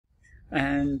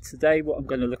And today what I'm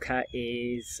going to look at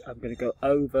is I'm going to go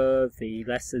over the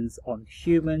lessons on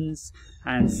humans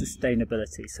and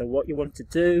sustainability. So what you want to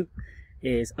do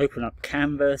is open up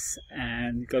Canvas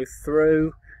and go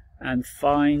through and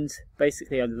find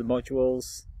basically under the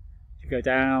modules, you go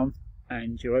down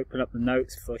and you open up the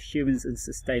notes for humans and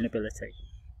sustainability.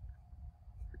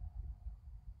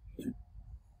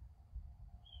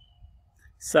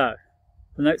 So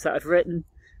the notes that I've written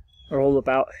are all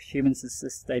about humans and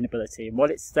sustainability, and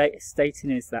what it's stating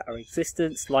is that our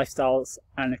existence, lifestyles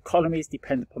and economies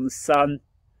depend upon the sun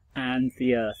and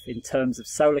the earth in terms of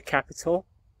solar capital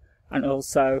and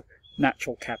also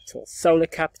natural capital. Solar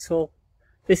capital,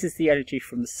 this is the energy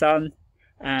from the sun,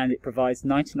 and it provides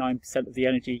 99% of the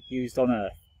energy used on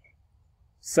earth.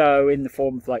 So in the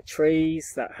form of like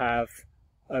trees that have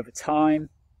over time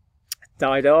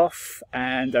died off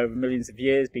and over millions of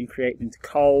years been created into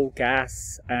coal,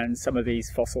 gas and some of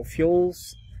these fossil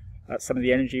fuels. That's some of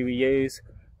the energy we use.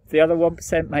 The other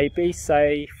 1% may be,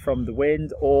 say, from the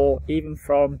wind or even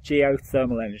from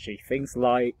geothermal energy, things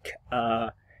like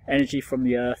energy from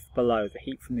the earth below, the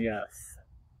heat from the earth.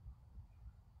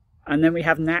 And then we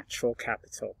have natural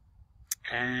capital.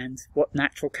 And what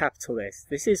natural capital is,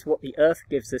 this is what the earth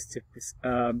gives us to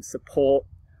support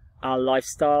our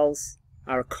lifestyles,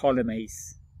 our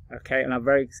economies, okay, and our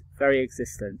very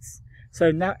existence.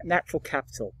 So natural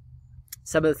capital,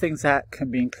 some of the things that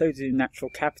can be included in natural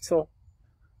capital,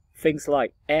 things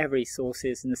like air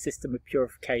resources and the system of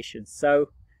purification. So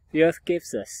the earth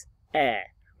gives us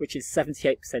air, which is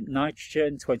 78%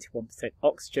 nitrogen, 21%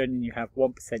 oxygen, and you have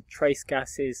 1% trace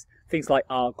gases, things like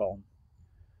argon.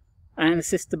 And a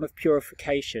system of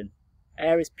purification.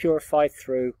 Air is purified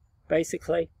through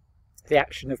basically the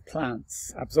action of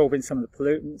plants, absorbing some of the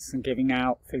pollutants and giving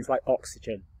out things like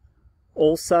oxygen.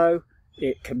 Also,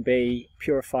 it can be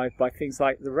purified by things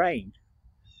like the rain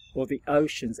or the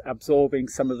oceans absorbing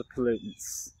some of the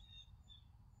pollutants.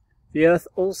 The earth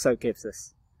also gives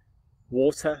us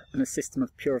water and a system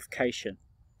of purification.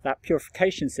 That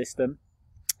purification system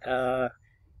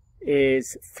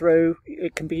is through,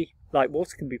 it can be like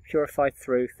water can be purified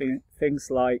through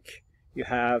things like you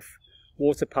have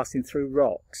water passing through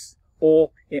rocks,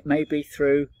 or it may be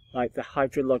through like the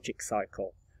hydrologic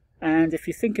cycle. And if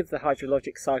you think of the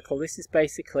hydrologic cycle, this is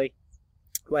basically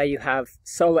where you have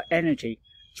solar energy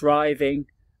driving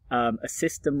a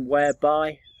system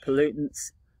whereby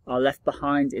pollutants are left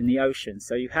behind in the ocean.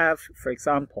 So you have, for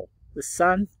example, the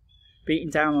sun beating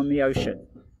down on the ocean,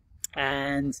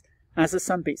 and as the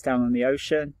sun beats down on the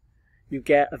ocean you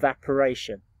get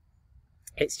evaporation.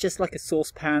 It's just like a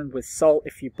saucepan with salt.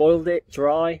 If you boiled it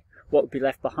dry, what would be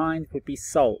left behind would be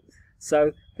salt.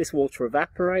 So this water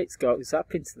evaporates, goes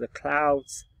up into the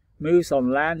clouds, moves on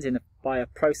land by a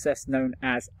process known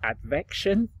as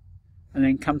advection, and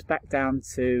then comes back down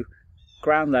to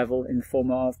ground level in the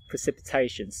form of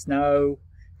precipitation. Snow,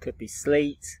 could be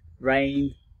sleet,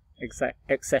 rain,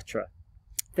 etc.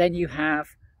 Then you have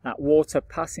that water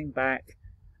passing back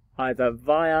either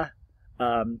via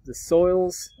the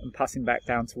soils and passing back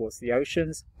down towards the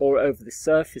oceans, or over the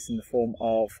surface in the form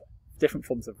of different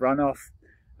forms of runoff.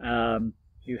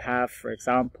 You have, for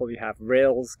example, you have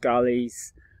rills,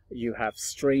 gullies, you have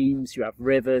streams, you have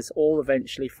rivers, all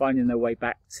eventually finding their way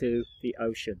back to the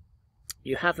ocean.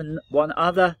 You have one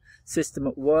other system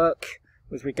at work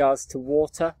with regards to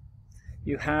water.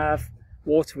 You have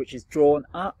water which is drawn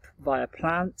up via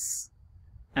plants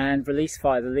and released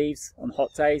via the leaves on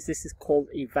hot days. This is called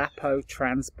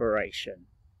evapotranspiration.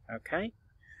 Okay?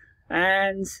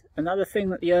 And another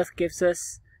thing that the earth gives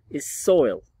us is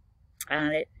soil.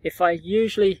 And if I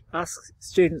usually ask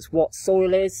students what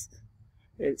soil is,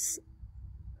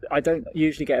 I don't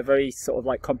usually get a very sort of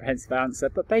like comprehensive answer,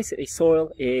 but basically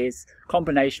soil is a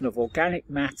combination of organic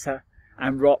matter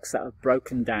and rocks that have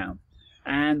broken down.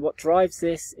 And what drives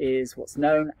this is what's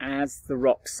known as the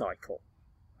rock cycle.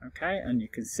 Okay, and you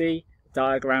can see a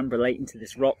diagram relating to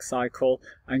this rock cycle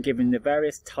and giving the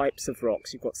various types of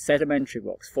rocks. You've got sedimentary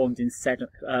rocks formed in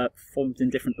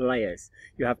different layers.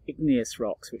 You have igneous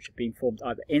rocks which have been formed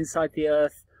either inside the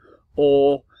earth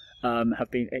or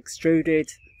have been extruded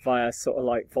via sort of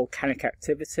like volcanic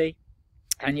activity.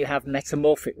 And you have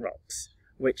metamorphic rocks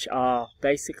which are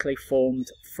basically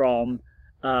formed from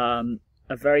a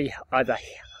very either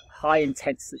high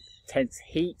intense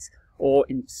heat or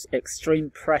in extreme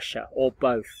pressure, or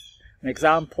both. An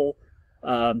example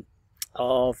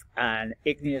of an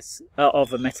igneous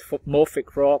of a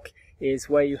metamorphic rock is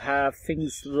where you have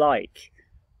things like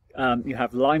you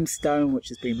have limestone which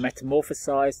has been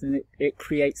metamorphosized, and it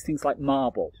creates things like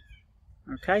marble.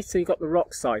 Okay, so you've got the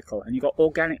rock cycle, and you've got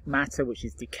organic matter which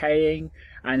is decaying,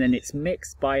 and then it's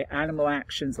mixed by animal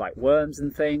actions like worms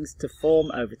and things to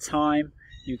form over time.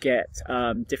 You get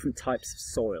different types of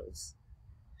soils.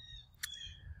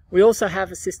 We also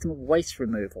have a system of waste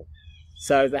removal.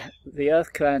 So the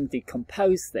earth can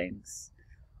decompose things,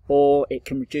 or it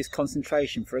can reduce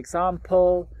concentration. For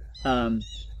example,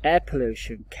 air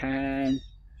pollution can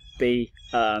be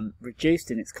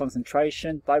reduced in its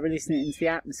concentration by releasing it into the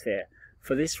atmosphere.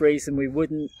 For this reason, we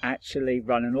wouldn't actually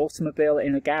run an automobile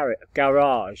in a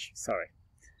garage,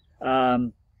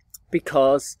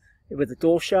 because with the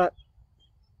door shut,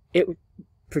 it would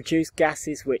produce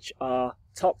gases which are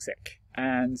toxic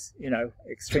and,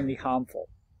 extremely harmful.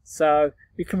 So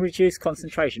we can reduce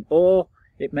concentration, or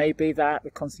it may be that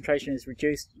the concentration is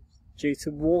reduced due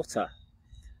to water,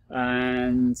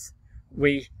 and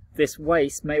this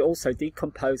waste may also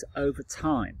decompose over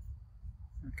time.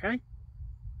 Okay.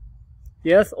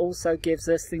 The earth also gives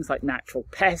us things like natural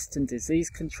pest and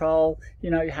disease control.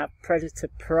 You have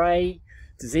predator-prey,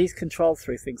 disease control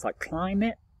through things like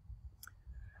climate.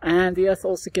 And the earth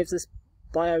also gives us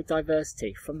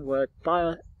biodiversity, from the word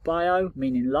bio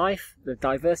meaning life, the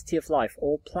diversity of life,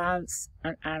 all plants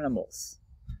and animals.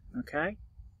 Okay?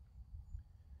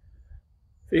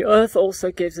 The earth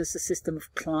also gives us a system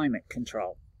of climate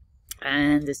control.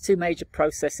 And there's two major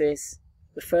processes.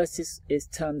 The first is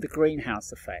termed the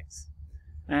greenhouse effect.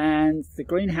 And the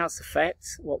greenhouse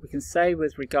effect, what we can say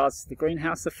with regards to the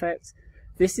greenhouse effect,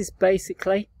 this is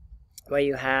basically where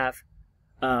you have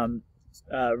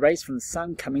rays from the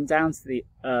sun coming down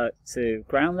to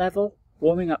ground level,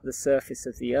 warming up the surface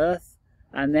of the earth,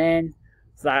 and then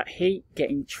that heat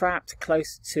getting trapped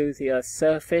close to the earth's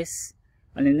surface.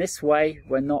 And in this way,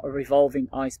 we're not a revolving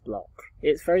ice block.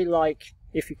 It's very like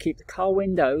if you keep the car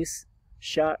windows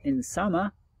shut in the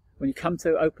summer, when you come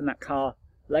to open that car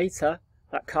later,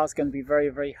 that car's going to be very,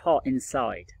 very hot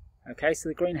inside. Okay, so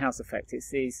the greenhouse effect is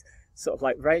these sort of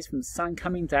like rays from the sun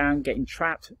coming down, getting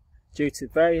trapped due to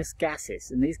various gases,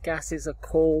 and these gases are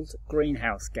called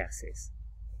greenhouse gases.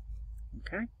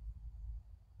 Okay.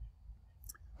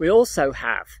 We also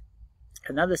have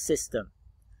another system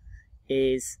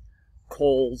is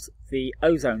called the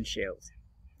ozone shield.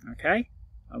 Okay,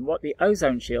 and what the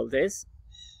ozone shield is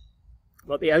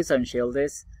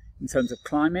in terms of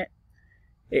climate,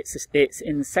 it's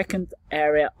in the second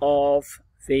area of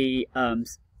the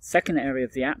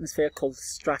atmosphere called the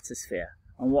stratosphere.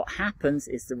 And what happens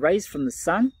is the rays from the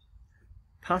sun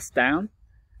pass down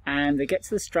and they get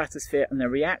to the stratosphere and they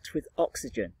react with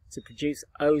oxygen to produce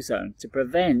ozone, to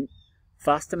prevent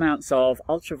vast amounts of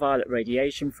ultraviolet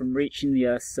radiation from reaching the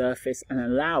Earth's surface and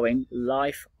allowing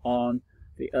life on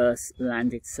the Earth's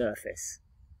landed surface.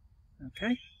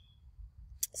 Okay,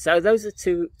 so those are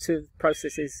two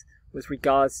processes with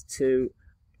regards to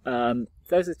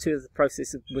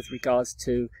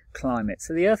climate.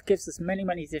 So the Earth gives us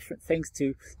many different things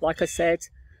to, like I said,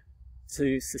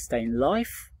 to sustain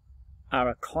life, our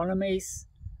economies,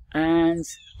 and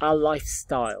our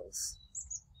lifestyles.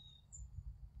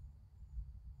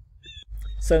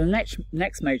 So the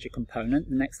next major component,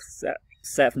 the next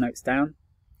set of notes down,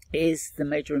 is the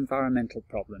major environmental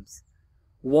problems.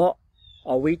 What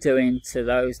are we doing to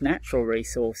those natural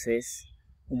resources,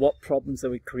 and what problems are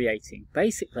we creating?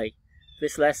 Basically,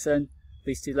 these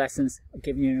two lessons are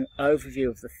giving you an overview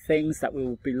of the things that we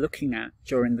will be looking at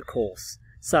during the course.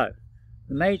 So,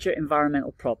 the major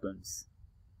environmental problems.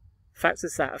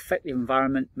 Factors that affect the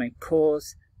environment may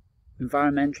cause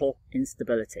environmental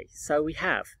instability. So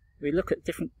we look at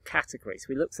different categories.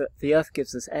 We looked at the Earth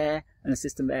gives us air and a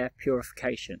system of air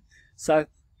purification. So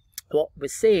what we're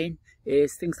seeing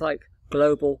is things like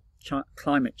global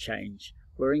climate change.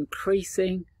 We're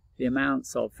increasing the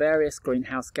amounts of various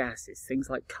greenhouse gases, things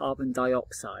like carbon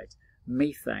dioxide,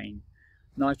 methane,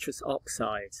 nitrous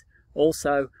oxide,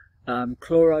 also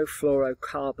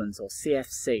chlorofluorocarbons or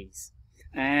CFCs.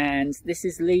 And this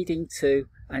is leading to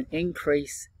an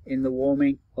increase in the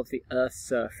warming of the Earth's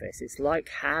surface. It's like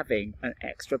having an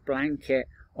extra blanket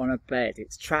on a bed.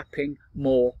 It's trapping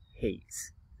more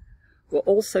heat. We're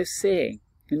also seeing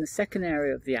in the second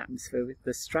area of the atmosphere, with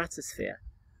the stratosphere,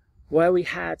 where we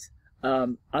had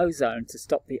ozone to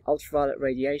stop the ultraviolet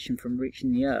radiation from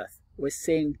reaching the Earth, we're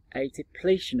seeing a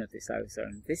depletion of this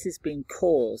ozone. This is being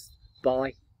caused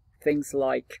by things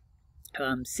like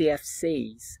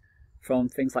CFCs from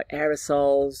things like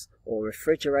aerosols or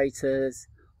refrigerators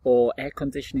or air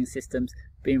conditioning systems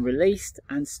being released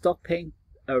and stopping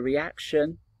a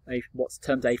reaction, what's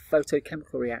termed a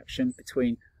photochemical reaction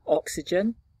between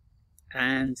oxygen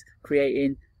and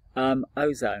creating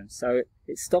ozone. So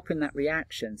it's stopping that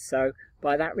reaction. So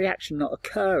by that reaction not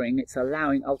occurring, it's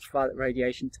allowing ultraviolet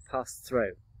radiation to pass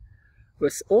through. We're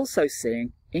also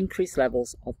seeing increased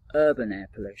levels of urban air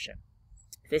pollution.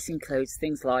 This includes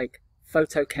things like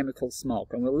photochemical smog,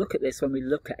 and we'll look at this when we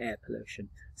look at air pollution.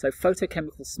 So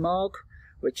photochemical smog,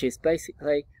 which is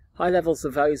basically high levels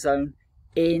of ozone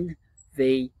in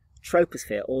the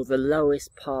troposphere, or the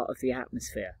lowest part of the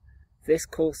atmosphere. This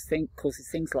causes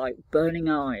things like burning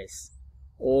eyes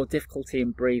or difficulty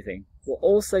in breathing. We're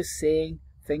also seeing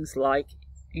things like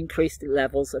increased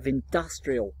levels of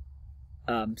industrial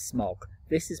smog.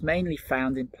 This is mainly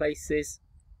found in places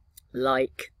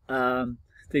like the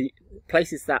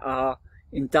places that are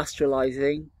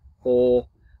industrializing or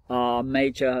are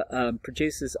major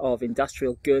producers of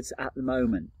industrial goods at the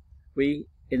moment. We,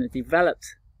 in the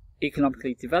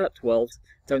economically developed world,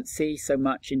 don't see so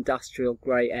much industrial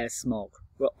grey air smog.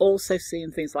 We're also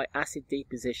seeing things like acid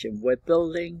deposition. We're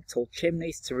building tall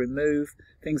chimneys to remove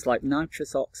things like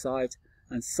nitrous oxide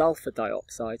and sulfur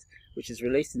dioxide, which is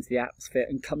released into the atmosphere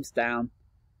and comes down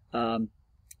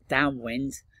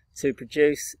downwind to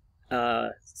produce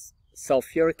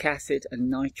sulfuric acid and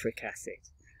nitric acid.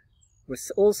 We're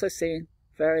also seeing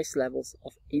various levels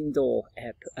of indoor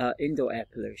air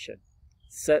pollution.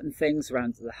 Certain things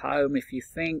around the home, if you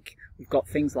think, we've got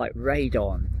things like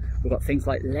radon, we've got things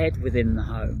like lead within the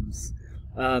homes.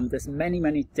 There's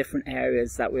many different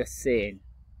areas that we're seeing.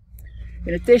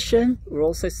 In addition, we're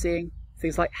also seeing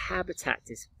things like habitat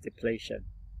depletion.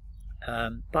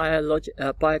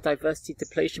 Biodiversity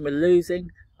depletion, we're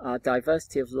losing our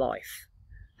diversity of life.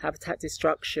 Habitat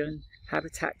destruction,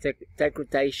 habitat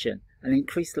degradation, and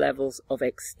increased levels of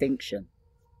extinction.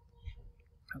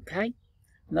 Okay?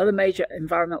 Another major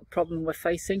environmental problem we're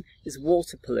facing is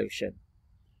water pollution.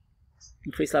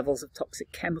 Increased levels of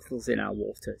toxic chemicals in our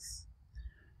waters.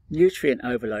 Nutrient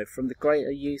overload from the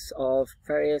greater use of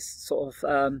various sort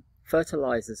of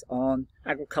fertilizers on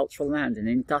agricultural land and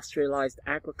industrialized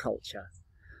agriculture.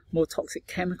 More toxic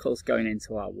chemicals going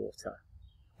into our water.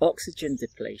 Oxygen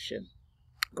depletion.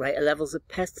 Greater levels of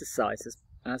pesticides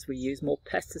as we use more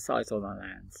pesticides on our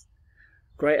lands.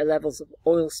 Greater levels of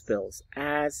oil spills,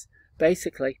 as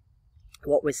basically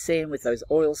what we're seeing with those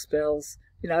oil spills,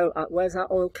 you know, where's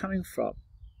that oil coming from?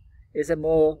 Is there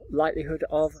more likelihood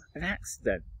of an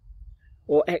accident?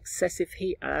 Or excessive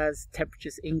heat as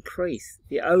temperatures increase?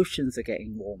 The oceans are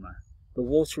getting warmer. The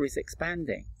water is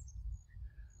expanding.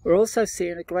 We're also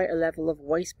seeing a greater level of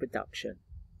waste production.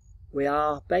 We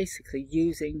are basically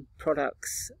using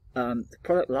products, the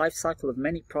product life cycle of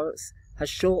many products has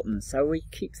shortened, so we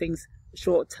keep things a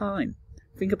short time.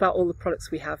 Think about all the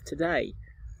products we have today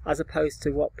as opposed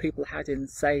to what people had in,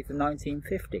 say, the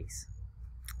 1950s.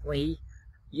 We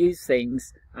use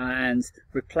things and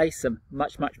replace them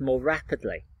much more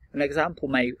rapidly. An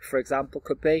example for example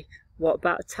could be, what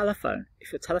about a telephone?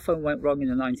 If your telephone went wrong in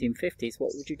the 1950s,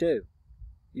 what would you do?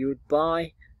 You would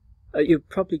buy, you'd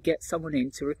probably get someone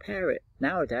in to repair it.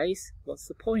 Nowadays, what's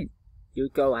the point? You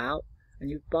would go out and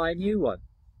you'd buy a new one.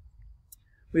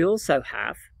 We also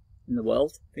have in the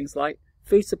world things like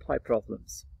food supply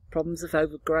problems, problems of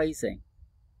overgrazing,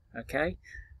 okay?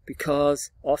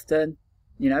 Because often,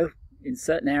 you know, in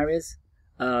certain areas,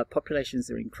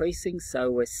 populations are increasing, so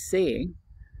we're seeing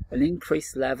an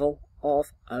increased level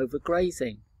of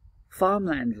overgrazing.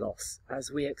 Farmland loss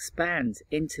as we expand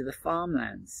into the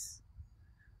farmlands.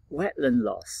 Wetland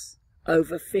loss.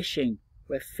 Overfishing,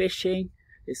 where fishing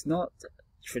is not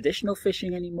traditional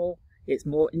fishing anymore, it's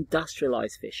more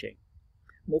industrialized fishing.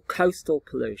 More coastal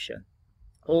pollution.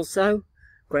 Also,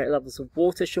 great levels of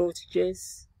water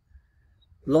shortages,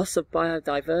 loss of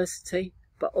biodiversity,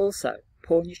 but also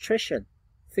poor nutrition.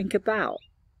 Think about,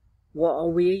 what are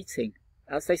we eating?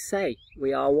 As they say,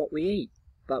 we are what we eat,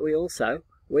 but we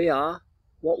are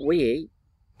what we eat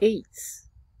eats.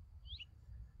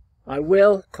 I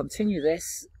will continue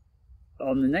this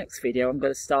on the next video. I'm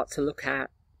going to start to look at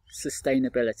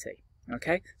sustainability.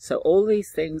 Okay, so all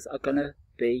these things are going to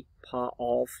be part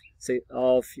of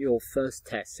your first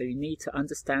test, so you need to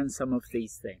understand some of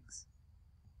these things.